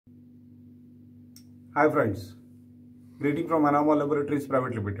Hi friends, greeting from Anamol Laboratories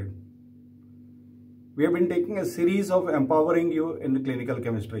Private Limited. We have been taking a series of empowering you in clinical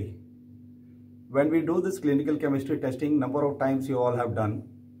chemistry. When we do this clinical chemistry testing, number of times you all have done,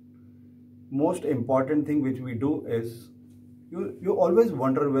 most important thing which we do is, you always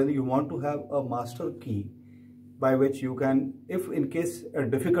wonder whether you want to have a master key by which you can, if in case a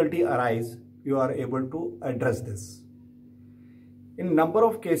difficulty arises, you are able to address this. In number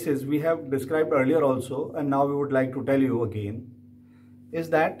of cases we have described earlier also, and now we would like to tell you again, is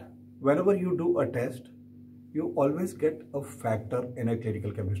that whenever you do a test, you always get a factor in a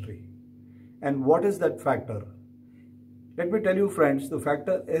clinical chemistry. And what is that factor? Let me tell you friends, the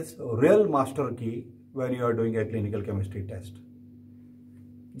factor is a real master key when you are doing a clinical chemistry test.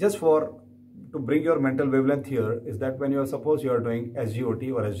 Just to bring your mental wavelength here is that when you are, suppose you are doing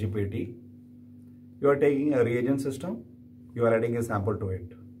SGOT or SGPT, you are taking a reagent system, you are adding a sample to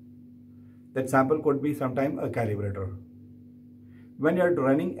it. That sample could be sometime a calibrator. When you are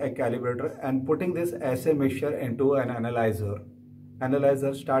running a calibrator and putting this assay mixture into an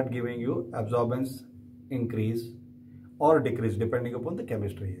analyzer start giving you absorbance increase or decrease depending upon the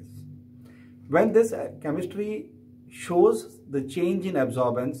chemistry is. When this chemistry shows the change in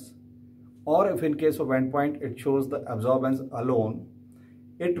absorbance, or if in case of endpoint it shows the absorbance alone,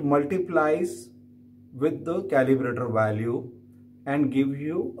 it multiplies with the calibrator value and give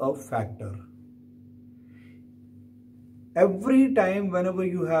you a factor. Every time whenever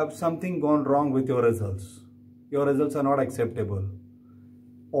you have something gone wrong with your results are not acceptable,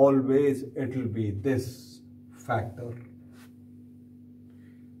 always it will be this factor.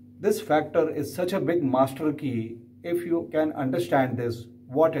 This factor is such a big master key. If you can understand this,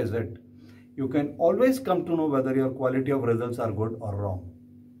 what is it? You can always come to know whether your quality of results are good or wrong.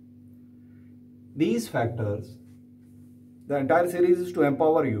 These factors, the entire series is to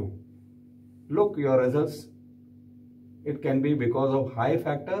empower you. Look, your results, it can be because of high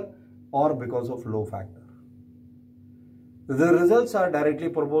factor or because of low factor. The results are directly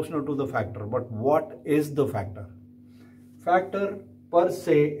proportional to the factor, but what is the factor? Factor per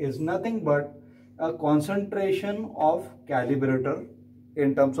se is nothing but a concentration of calibrator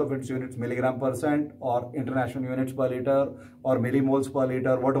in terms of its units, milligram percent or international units per liter or millimoles per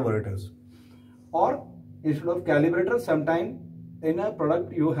liter, whatever it is. Or instead of calibrator, sometime in a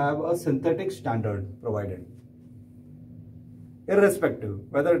product you have a synthetic standard provided. Irrespective,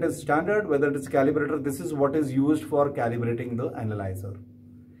 whether it is standard, whether it is calibrator, this is what is used for calibrating the analyzer.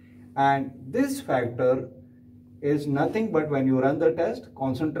 And this factor is nothing but when you run the test,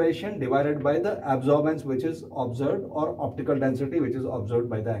 concentration divided by the absorbance which is observed or optical density which is observed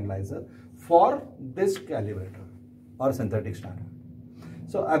by the analyzer for this calibrator or synthetic standard.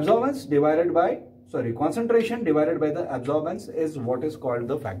 So concentration divided by the absorbance is what is called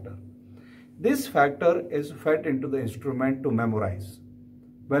the factor. This factor is fed into the instrument to memorize.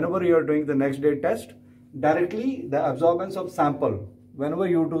 Whenever you are doing the next day test, directly the absorbance of sample, whenever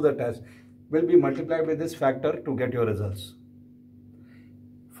you do the test, will be multiplied with this factor to get your results.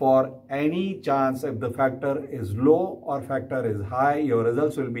 For any chance, if the factor is low or factor is high, your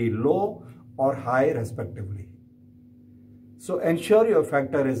results will be low or high respectively. So ensure your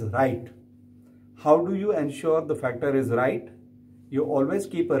factor is right. How do you ensure the factor is right? You always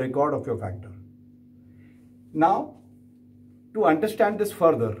keep a record of your factor. Now, to understand this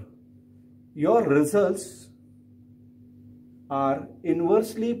further, your results are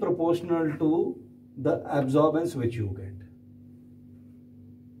inversely proportional to the absorbance which you get,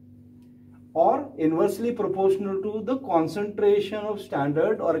 or inversely proportional to the concentration of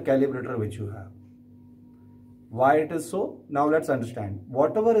standard or calibrator which you have. Why it is so? Now let's understand.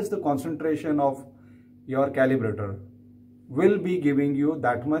 Whatever is the concentration of your calibrator will be giving you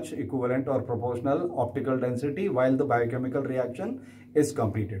that much equivalent or proportional optical density while the biochemical reaction is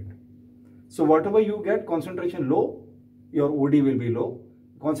completed. So whatever you get, concentration low, your OD will be low.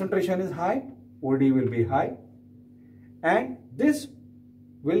 Concentration is high, OD will be high. And this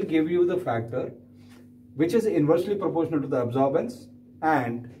will give you the factor which is inversely proportional to the absorbance.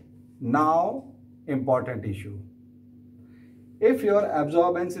 And now, important issue. If your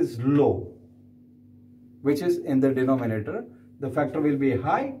absorbance is low, which is in the denominator, the factor will be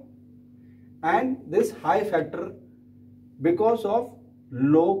high, and this high factor because of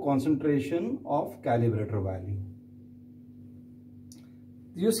low concentration of calibrator value.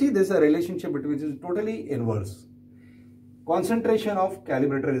 You see, this is a relationship between which is totally inverse. Concentration of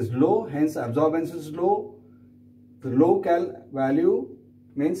calibrator is low, hence absorbance is low. The low cal value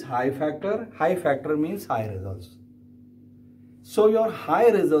means high factor means high results. So your high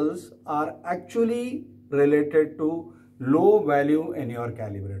results are actually related to low value in your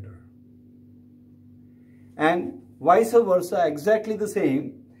calibrator. And vice versa, exactly the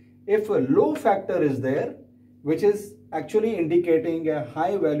same. If a low factor is there, which is actually indicating a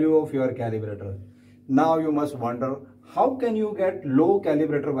high value of your calibrator. Now you must wonder, how can you get low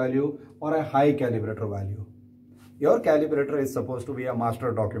calibrator value or a high calibrator value? Your calibrator is supposed to be a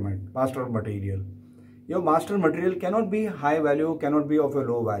master document, master material. Your master material cannot be high value, cannot be of a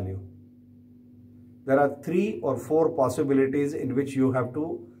low value. There are 3 or 4 possibilities in which you have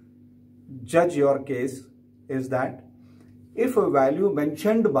to judge your case. Is that if a value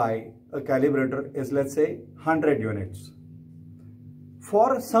mentioned by a calibrator is, let's say, 100 units.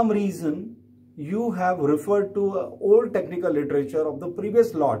 For some reason, you have referred to an old technical literature of the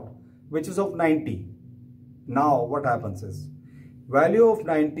previous lot, which is of 90. Now, what happens is, value of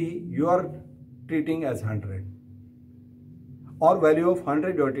 90 you are treating as 100. Or value of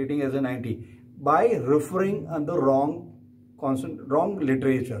 100 you are treating as a 90 by referring on the wrong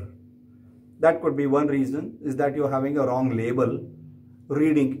literature. That could be one reason, is that you are having a wrong label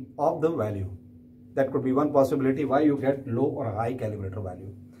reading of the value. That could be one possibility why you get low or high calibrator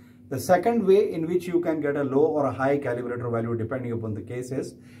value. The second way in which you can get a low or a high calibrator value depending upon the case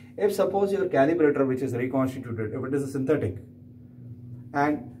is, if suppose your calibrator which is reconstituted, if it is a synthetic,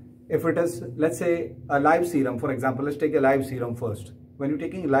 and if it is, let's say, a live serum, for example, let's take a live serum first. When you're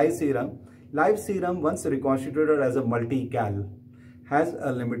taking live serum once reconstituted as a multi-cal has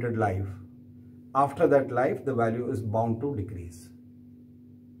a limited life. After that life, the value is bound to decrease.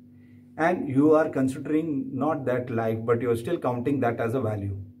 And you are considering not that life, but you are still counting that as a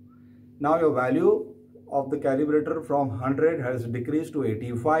value. Now your value of the calibrator from 100 has decreased to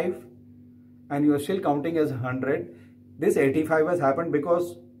 85 and you are still counting as 100. This 85 has happened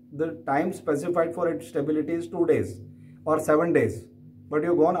because the time specified for its stability is 2 days or 7 days. But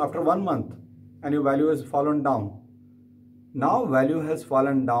you've gone after 1 month and your value has fallen down. Now value has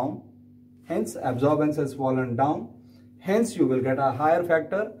fallen down, hence absorbance has fallen down, hence you will get a higher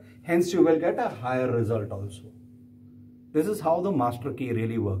factor, hence you will get a higher result also. This is how the master key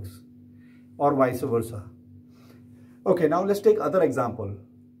really works, or vice versa. Okay, now let's take other example.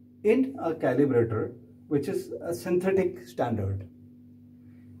 In a calibrator, which is a synthetic standard,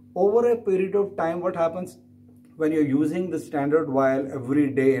 over a period of time, what happens when you're using the standard vial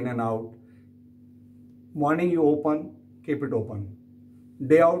every day in and out? Morning you open, keep it open.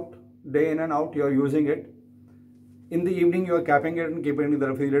 Day out, day in and out, you're using it. In the evening, you're capping it and keeping it in the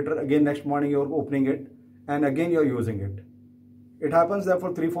refrigerator. Again, next morning, you're opening it and again, you're using it. It happens that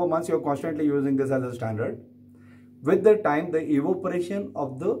for 3-4 months, you're constantly using this as a standard. With the time, the evaporation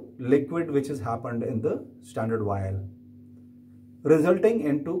of the liquid which has happened in the standard vial, resulting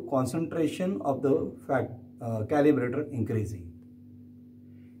into concentration of the calibrator increasing.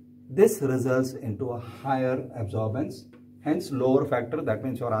 This results into a higher absorbance, hence lower factor. That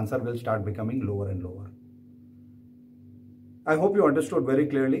means your answer will start becoming lower and lower. I hope you understood very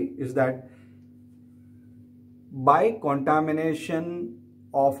clearly is that by contamination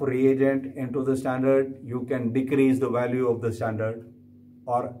of reagent into the standard, you can decrease the value of the standard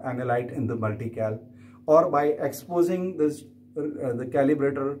or analyte in the multical, or by exposing this the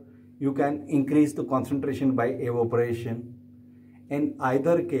calibrator, you can increase the concentration by evaporation. In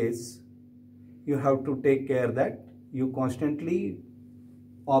either case, you have to take care that you constantly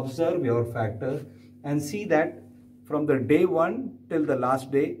observe your factor and see that from the day 1 till the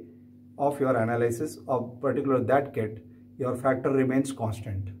last day of your analysis of particular that kit, your factor remains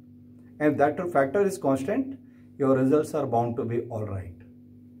constant. And if that factor is constant, your results are bound to be alright.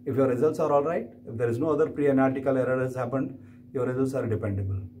 If your results are alright, if there is no other pre-analytical error has happened, your results are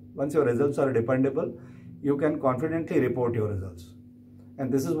dependable. Once your results are dependable, you can confidently report your results.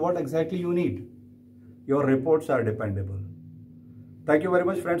 And this is what exactly you need. Your reports are dependable. Thank you very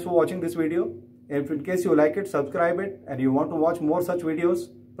much, friends, for watching this video. If in case you like it, subscribe it, and you want to watch more such videos,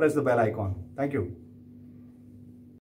 press the bell icon. Thank you.